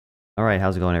All right,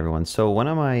 how's it going, everyone? So one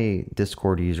of my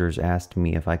Discord users asked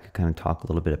me if I could kind of talk a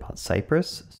little bit about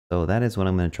Cypress. So that is what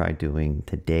I'm going to try doing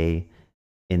today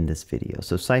in this video.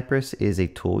 So Cypress is a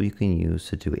tool you can use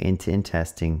to do end-to-end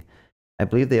testing. I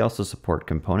believe they also support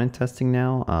component testing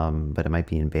now, but it might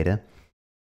be in beta.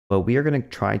 But we are going to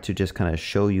try to just kind of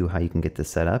show you how you can get this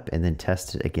set up and then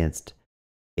test it against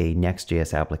a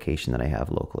Next.js application that I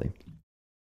have locally.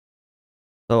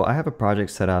 So I have a project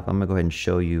set up. I'm going to go ahead and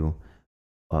show you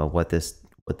what this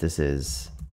is.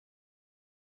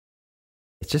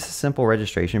 It's just a simple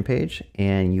registration page,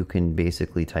 and you can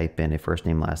basically type in a first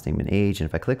name, last name, and age. And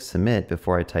if I click submit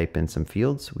before I type in some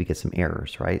fields, we get some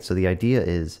errors, right? So the idea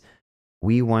is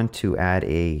we want to add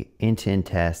a end-to-end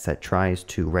test that tries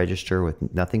to register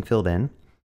with nothing filled in,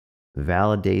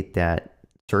 validate that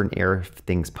certain error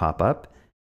things pop up,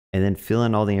 and then fill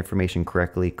in all the information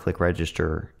correctly, click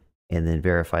register, and then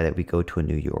verify that we go to a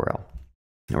new URL.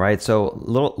 All right, so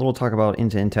little talk about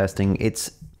end-to-end testing.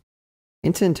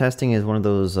 End-to-end testing is one of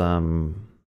those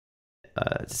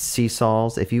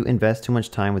seesaws. If you invest too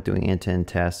much time with doing end-to-end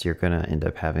tests, you're going to end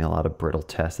up having a lot of brittle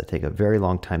tests that take a very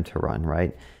long time to run,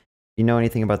 right? If you know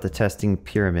anything about the testing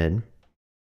pyramid,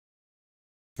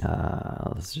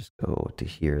 let's just go to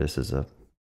here. This is a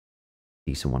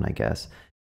decent one, I guess.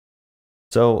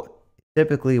 So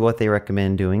typically what they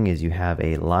recommend doing is you have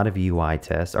a lot of UI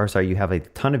tests, or sorry, you have a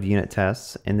ton of unit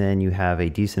tests, and then you have a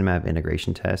decent amount of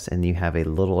integration tests, and you have a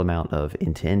little amount of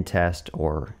end-to-end test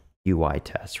or UI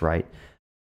tests, right?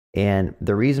 And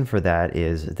the reason for that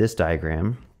is this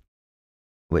diagram,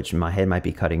 which my head might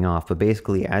be cutting off, but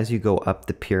basically as you go up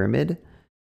the pyramid,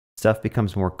 stuff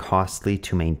becomes more costly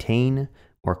to maintain,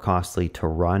 more costly to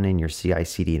run in your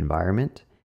CI/CD environment.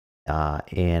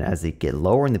 And as they get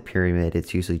lower in the pyramid,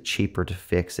 it's usually cheaper to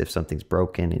fix if something's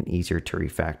broken and easier to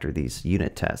refactor these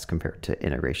unit tests compared to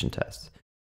integration tests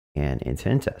and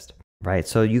end-to-end test, right?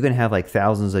 So you can have like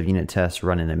thousands of unit tests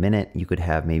run in a minute. You could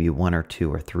have maybe 1 or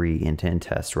 2 or 3 end-to-end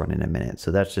tests run in a minute.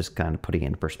 So that's just kind of putting it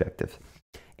in perspective.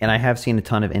 And I have seen a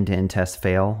ton of end-to-end tests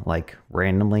fail, like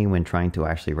randomly when trying to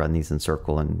actually run these in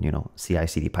Circle and,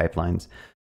 CI/CD pipelines.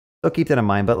 So keep that in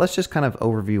mind, but let's just kind of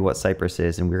overview what Cypress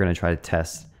is, and we're going to try to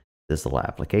test this little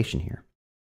application here.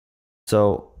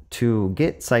 So to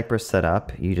get Cypress set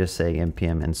up, you just say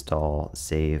npm install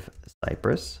save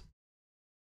Cypress.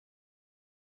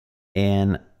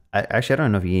 And I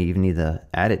don't know if you even need to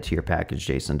add it to your package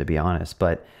JSON, to be honest,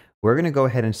 but we're going to go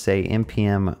ahead and say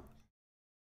npm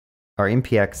or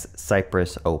npx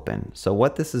Cypress open. So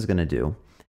what this is going to do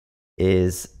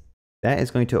is that is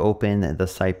going to open the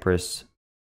Cypress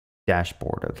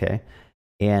dashboard, okay?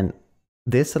 And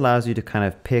this allows you to kind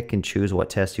of pick and choose what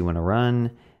tests you want to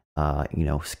run,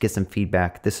 get some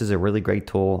feedback. This is a really great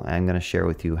tool. I'm going to share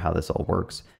with you how this all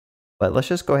works. But let's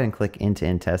just go ahead and click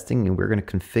end-to-end testing, and we're going to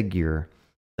configure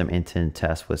some end-to-end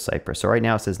tests with Cypress. So right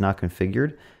now it says not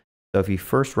configured. So if you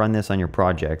first run this on your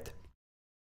project,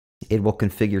 it will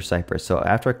configure Cypress. So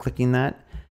after clicking that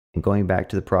and going back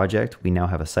to the project, we now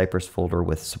have a Cypress folder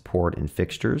with support and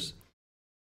fixtures.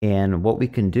 And what we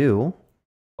can do,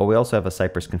 we also have a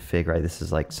Cypress config, right? This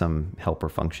is like some helper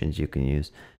functions you can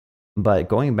use. But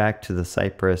going back to the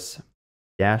Cypress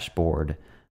dashboard,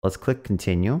 let's click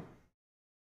continue.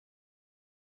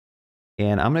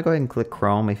 And I'm going to go ahead and click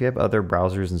Chrome. If you have other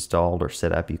browsers installed or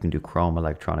set up, you can do Chrome,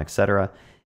 Electron, etc.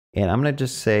 And I'm going to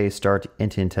just say start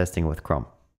end-to-end testing with Chrome.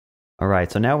 All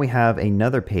right, so now we have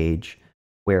another page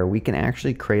where we can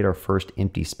actually create our first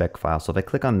empty spec file. So if I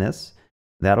click on this,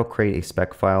 that'll create a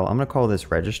spec file. I'm going to call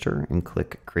this register and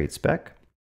click create spec.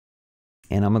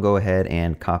 And I'm going to go ahead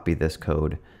and copy this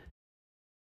code.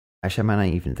 Actually, I might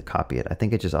not even need to copy it. I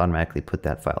think it just automatically put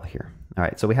that file here. All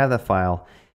right, so we have that file.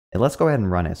 And let's go ahead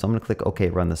and run it. So I'm going to click OK,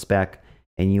 run the spec.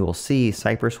 And you will see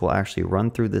Cypress will actually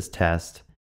run through this test,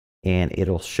 and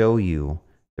it'll show you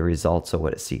the results of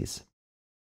what it sees.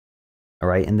 All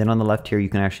right, and then on the left here, you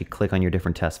can actually click on your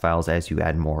different test files as you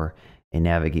add more and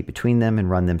navigate between them and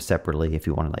run them separately if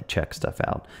you want to like check stuff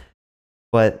out.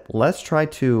 But let's try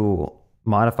to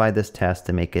modify this test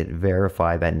to make it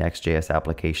verify that Next.js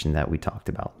application that we talked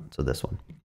about. So this one.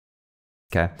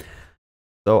 Okay.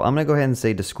 So I'm going to go ahead and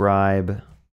say describe.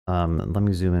 Let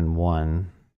me zoom in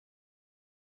one.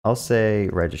 I'll say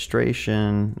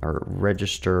registration or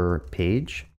register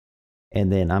page.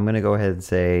 And then I'm going to go ahead and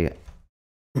say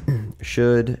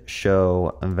should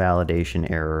show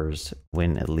validation errors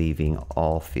when leaving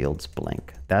all fields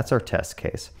blank. That's our test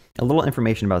case. A little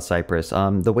information about Cypress.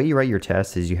 The way you write your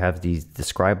test is you have these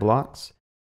describe blocks.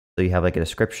 So you have like a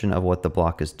description of what the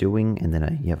block is doing, and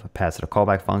then you have a pass it a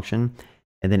callback function.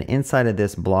 And then inside of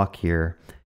this block here,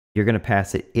 you're going to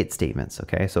pass it statements.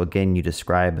 Okay. So again, you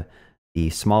describe the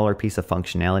smaller piece of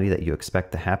functionality that you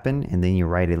expect to happen, and then you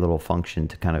write a little function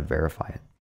to kind of verify it.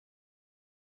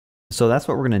 So that's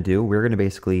what we're going to do. We're going to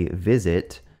basically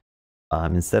visit,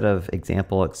 instead of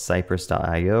example at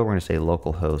cypress.io, we're going to say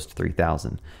localhost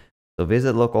 3000. So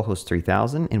visit localhost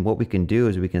 3000, and what we can do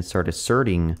is we can start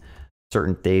asserting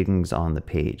certain things on the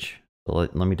page. So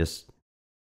let me just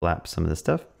flap some of this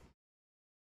stuff.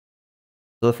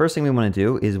 So the first thing we want to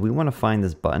do is we want to find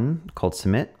this button called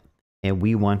submit, and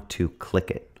we want to click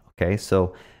it. Okay,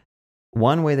 so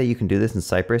one way that you can do this in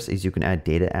Cypress is you can add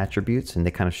data attributes, and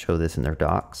they kind of show this in their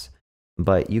docs.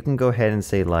 But you can go ahead and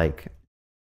say like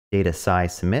data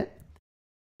size submit.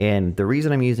 And the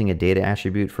reason I'm using a data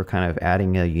attribute for kind of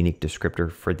adding a unique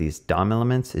descriptor for these DOM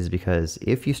elements is because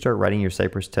if you start writing your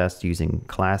Cypress test using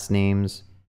class names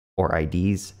or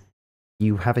IDs,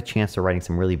 you have a chance of writing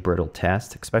some really brittle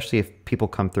tests, especially if people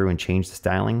come through and change the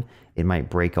styling, it might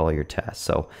break all your tests.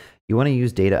 So you want to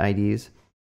use data IDs,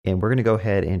 and we're going to go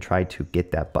ahead and try to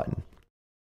get that button.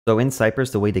 So in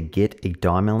Cypress, the way to get a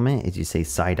DOM element is you say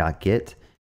sci.get,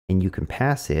 and you can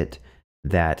pass it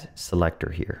that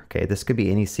selector here. Okay, this could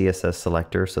be any CSS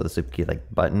selector, so this would be like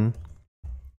button,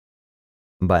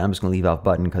 but I'm just going to leave out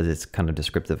button because it's kind of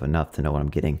descriptive enough to know what I'm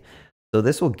getting. So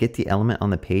this will get the element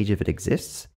on the page if it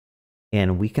exists,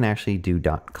 and we can actually do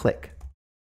 .click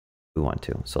if we want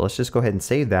to. So let's just go ahead and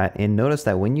save that, and notice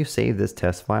that when you save this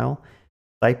test file,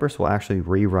 Cypress will actually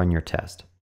rerun your test.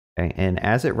 Okay, and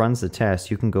as it runs the test,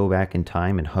 you can go back in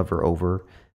time and hover over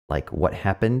like what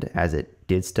happened as it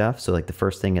did stuff. So like the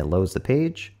first thing, it loads the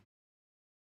page,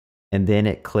 and then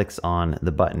it clicks on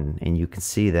the button, and you can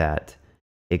see that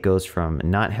it goes from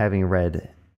not having red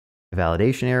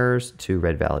validation errors to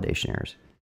red validation errors.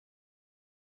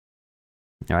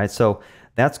 All right, so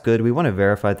that's good. We want to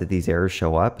verify that these errors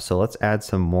show up. So let's add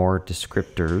some more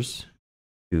descriptors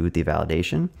to the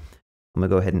validation. I'm gonna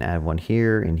go ahead and add one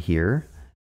here and here.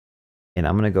 And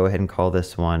I'm going to go ahead and call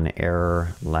this one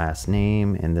error last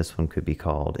name, and this one could be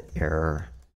called error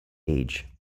age.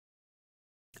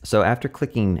 So after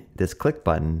clicking this click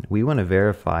button, we want to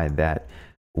verify that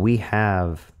we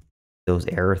have those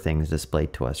error things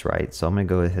displayed to us, right? So I'm going to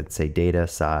go ahead and say data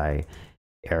sci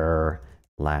error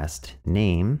last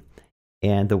name.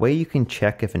 And the way you can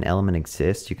check if an element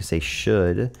exists, you can say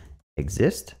should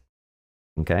exist.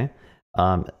 Okay.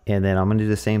 And then I'm going to do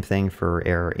the same thing for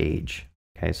error age.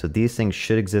 Okay, so these things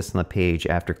should exist on the page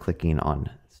after clicking on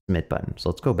submit button. So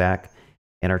let's go back,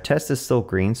 and our test is still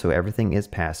green, so everything is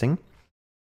passing.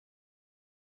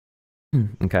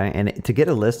 Okay, and to get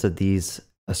a list of these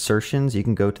assertions, you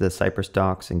can go to the Cypress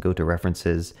docs and go to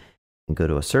references and go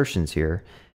to assertions here.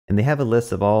 And they have a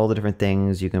list of all the different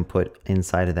things you can put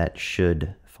inside of that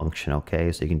should function.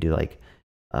 Okay, so you can do like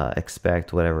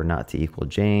expect whatever not to equal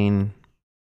Jane.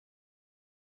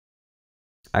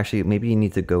 Actually, maybe you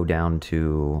need to go down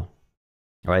to,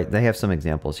 all right, they have some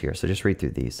examples here. So just read through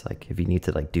these. Like if you need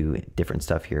to like do different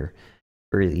stuff here,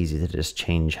 very easy to just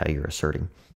change how you're asserting.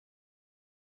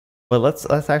 But let's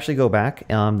actually go back.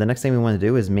 The next thing we want to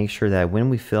do is make sure that when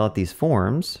we fill out these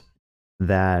forms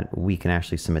that we can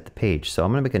actually submit the page. So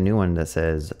I'm going to make a new one that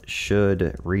says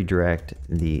should redirect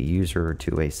the user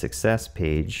to a success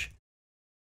page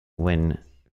when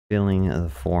filling the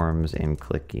forms and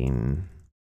clicking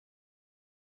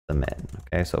submit.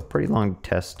 Okay, so pretty long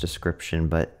test description,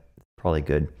 but probably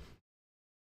good.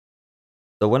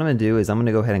 So what I'm going to do is I'm going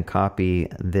to go ahead and copy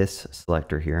this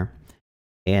selector here.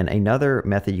 And another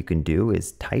method you can do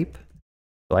is type.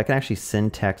 So I can actually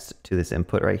send text to this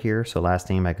input right here. So last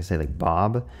name, I can say like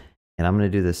Bob, and I'm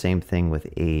going to do the same thing with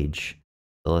age.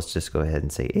 So let's just go ahead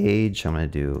and say age. I'm going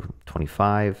to do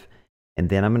 25, and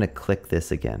then I'm going to click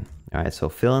this again. All right, so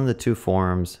fill in the two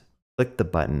forms, click the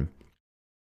button.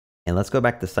 And let's go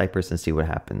back to Cypress and see what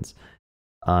happens.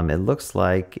 It looks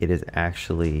like it is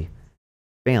actually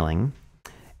failing.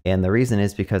 And the reason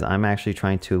is because I'm actually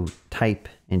trying to type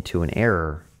into an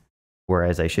error,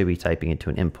 whereas I should be typing into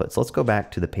an input. So let's go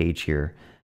back to the page here.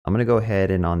 I'm going to go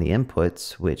ahead and on the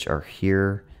inputs, which are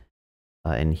here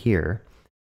and here,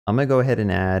 I'm going to go ahead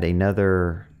and add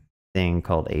another thing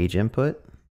called age input.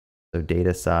 So data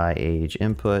sci age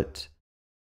input.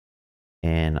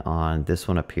 And on this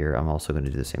one up here, I'm also going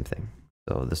to do the same thing.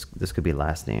 So this could be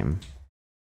last name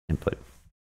input.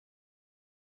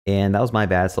 And that was my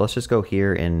bad. So let's just go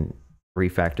here and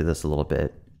refactor this a little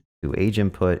bit to age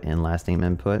input and last name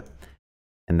input.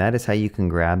 And that is how you can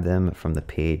grab them from the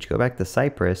page. Go back to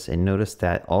Cypress and notice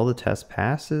that all the tests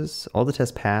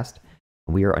passed.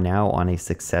 We are now on a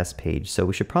success page. So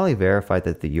we should probably verify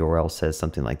that the URL says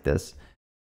something like this.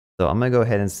 So I'm going to go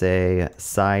ahead and say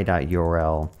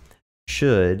sci.url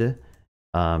should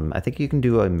I think you can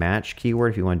do a match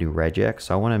keyword if you want to do regex.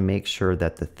 So I want to make sure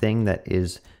that the thing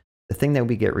that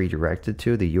we get redirected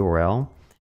to, the URL,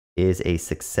 is a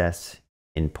success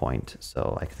endpoint.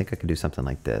 So I think I can do something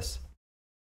like this.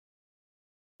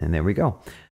 And there we go.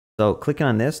 So clicking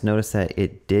on this, notice that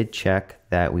it did check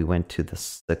that we went to the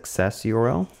success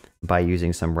URL by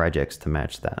using some regex to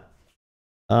match that.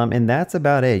 And that's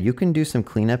about it. You can do some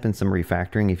cleanup and some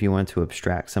refactoring if you want to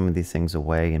abstract some of these things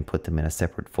away and put them in a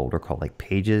separate folder called like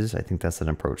pages. I think that's an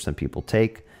approach some people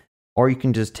take. Or you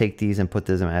can just take these and put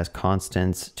them as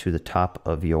constants to the top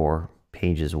of your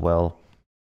page as well.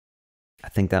 I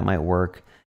think that might work.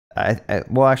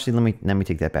 Well, actually, let me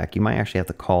take that back. You might actually have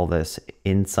to call this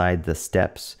inside the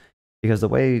steps, because the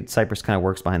way Cypress kind of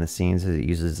works behind the scenes is it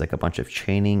uses like a bunch of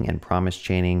chaining and promise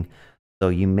chaining. So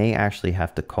you may actually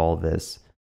have to call this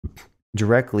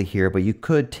directly here, but you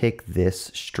could take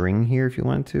this string here if you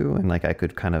want to, and like I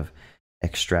could kind of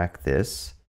extract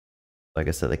this. Like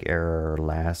I said, like error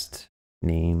last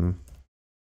name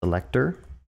selector.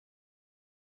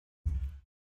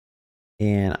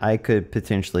 And I could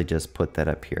potentially just put that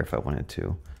up here if I wanted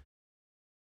to,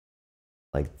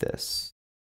 like this.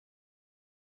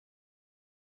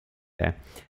 Okay.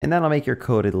 And that'll make your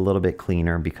code a little bit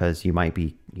cleaner, because you might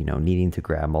be, needing to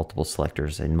grab multiple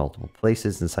selectors in multiple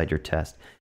places inside your test.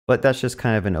 But that's just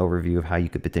kind of an overview of how you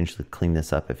could potentially clean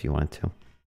this up if you wanted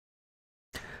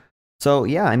to. So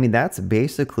yeah, I mean, that's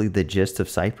basically the gist of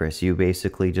Cypress. You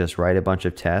basically just write a bunch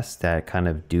of tests that kind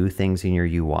of do things in your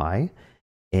UI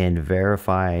and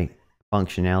verify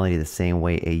functionality the same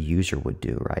way a user would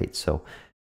do, right? So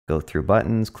go through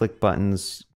buttons, click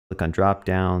on drop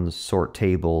downs, sort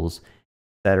tables,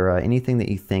 etc. Anything that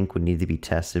you think would need to be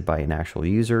tested by an actual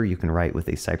user, you can write with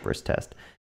a Cypress test.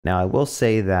 Now, I will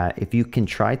say that if you can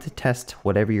try to test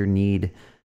whatever you need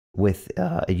with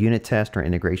a unit test or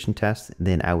integration test,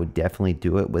 then I would definitely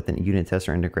do it with a unit test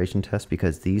or integration test,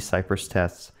 because these Cypress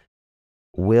tests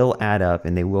will add up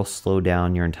and they will slow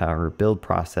down your entire build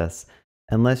process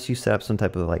unless you set up some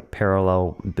type of like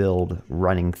parallel build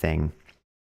running thing,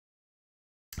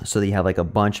 so that you have like a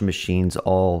bunch of machines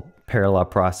all parallel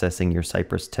processing your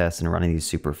Cypress tests and running these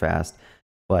super fast.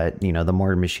 But the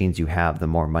more machines you have, the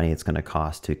more money it's going to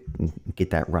cost to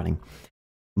get that running.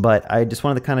 But I just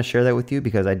wanted to kind of share that with you,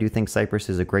 because I do think Cypress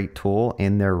is a great tool,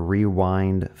 and their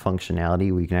rewind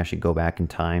functionality, where you can actually go back in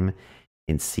time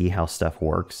and see how stuff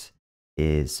works,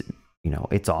 is,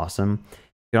 it's awesome.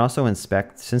 You can also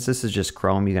inspect, since this is just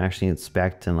Chrome, you can actually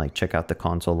inspect and like check out the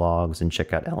console logs and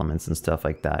check out elements and stuff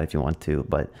like that if you want to.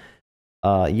 But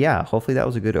yeah, hopefully that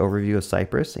was a good overview of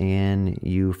Cypress, and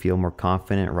you feel more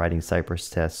confident writing Cypress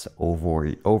tests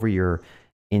over your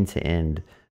end-to-end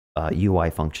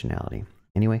UI functionality.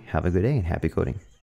 Anyway, have a good day and happy coding.